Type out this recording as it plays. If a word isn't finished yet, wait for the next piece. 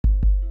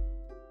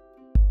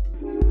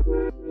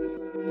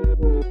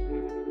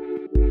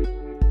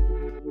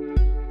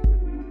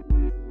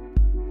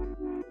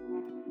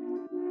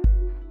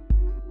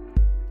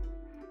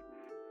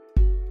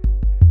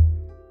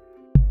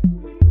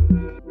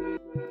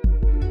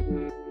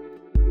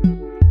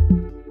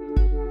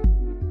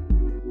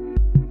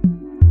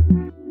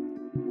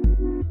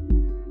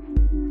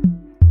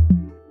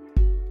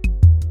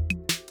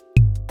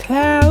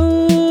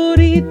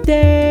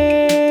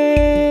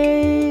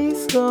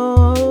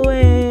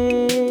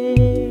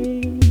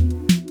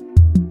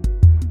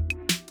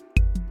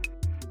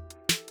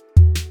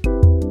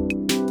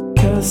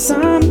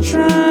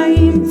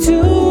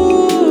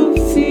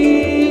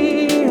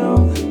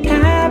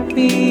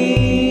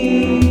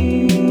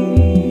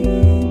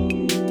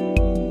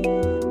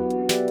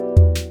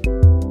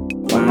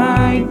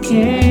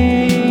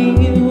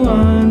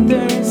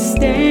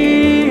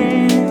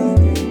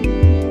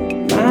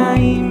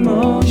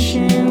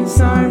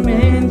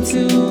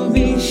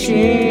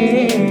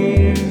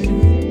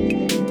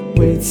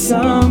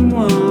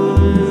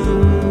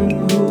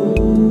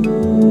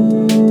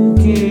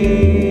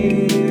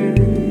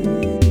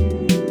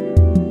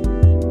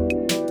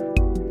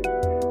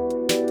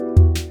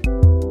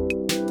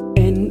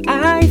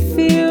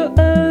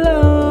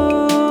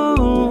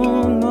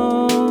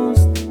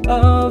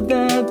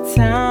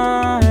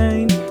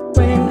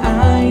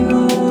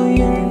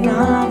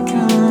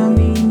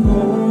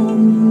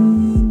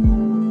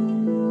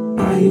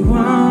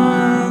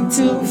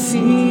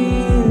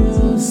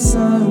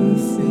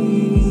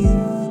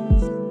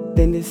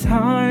this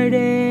heartache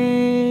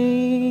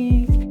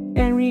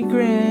and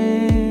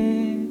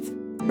regret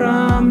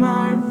from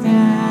our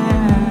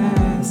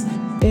past,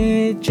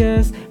 it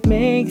just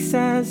makes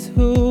us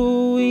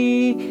who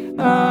we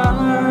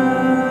are.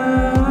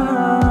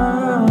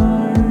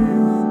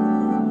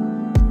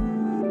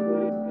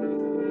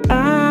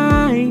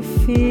 I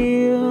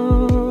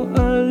feel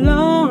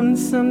alone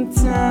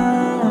sometimes.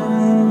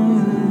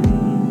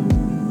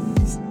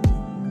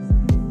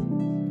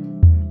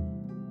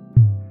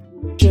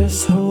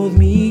 Just hold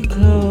me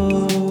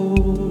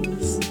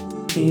close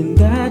in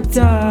the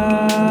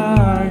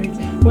dark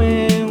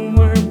when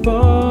we're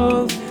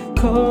both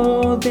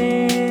cold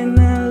and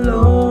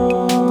alone.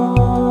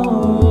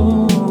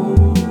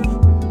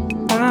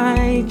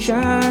 I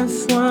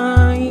just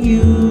want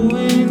you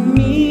and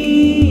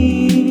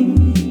me.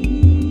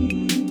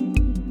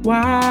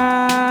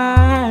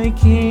 Why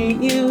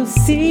can't you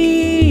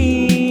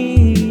see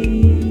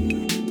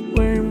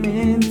we're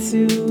meant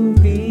to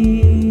be?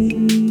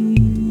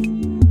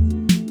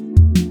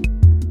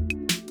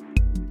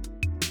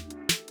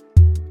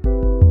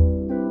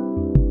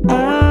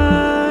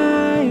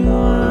 I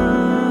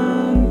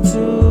want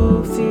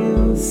to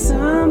feel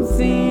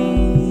something,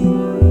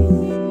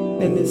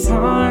 and this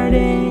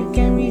heartache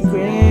and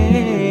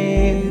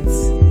regrets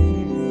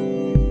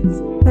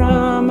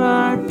from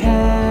our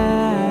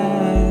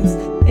past,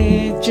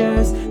 it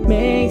just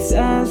makes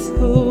us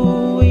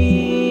who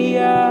we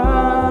are.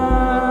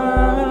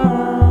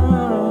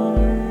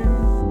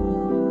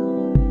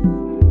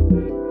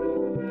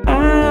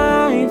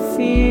 I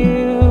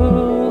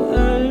feel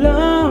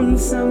alone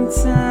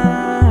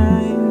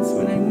sometimes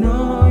when I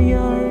know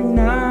you're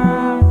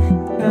not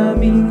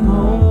coming home.